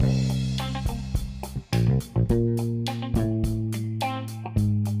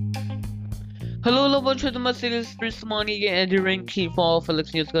bunch of the Mercedes Chris Money editor-in chief of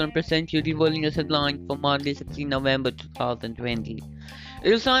Felix News going to present you the world news headline for Monday, 16 November 2020.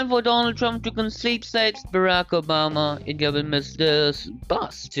 It is time for Donald Trump to concede, states Barack Obama. India will miss this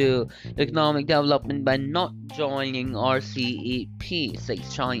bus to economic development by not joining RCEP,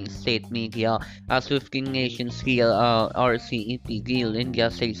 says Chinese state media, as 15 nations seal RCEP deal.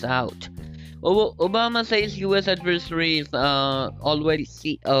 India stays out. Obama says U.S. adversaries already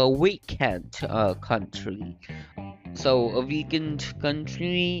see a weakened country. So a weakened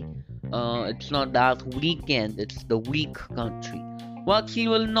country, it's not that weakened, it's the weak country. Vaccine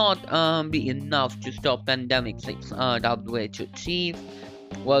will not be enough to stop pandemic, says WHO chief.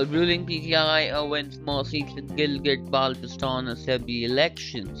 While ruling PTI wins more seats in Gilgit-Baltistan Assembly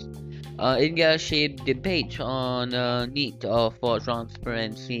elections. India shaped debate on need for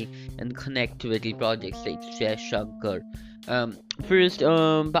transparency and connectivity projects, states Jay Shankar. First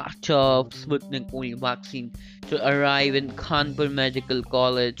batch of Sputnik V vaccine to arrive in Kanpur Medical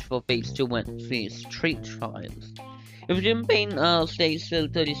College for phase 2 and phase 3 trials. If Jinping stays till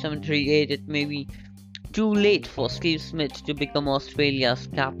 37-38, it may be too late for Steve Smith to become Australia's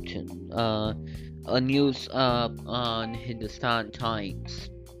captain. News on Hindustan Times.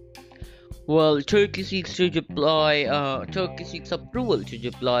 Well, Turkey seeks approval to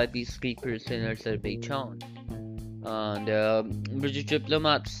deploy peacekeepers in Azerbaijan, and British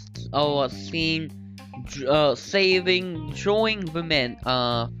diplomats are seen saving drawing women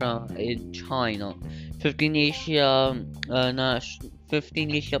in China. 15 Asia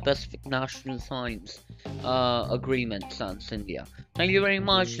Pacific National Science Agreement sans India. Thank you very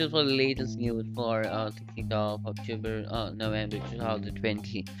much. This was the latest news for 16th of October, November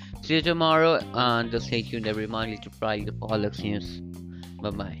 2020. See you tomorrow, and stay tuned. I remind you to try to follow news.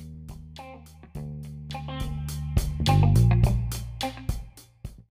 Bye bye.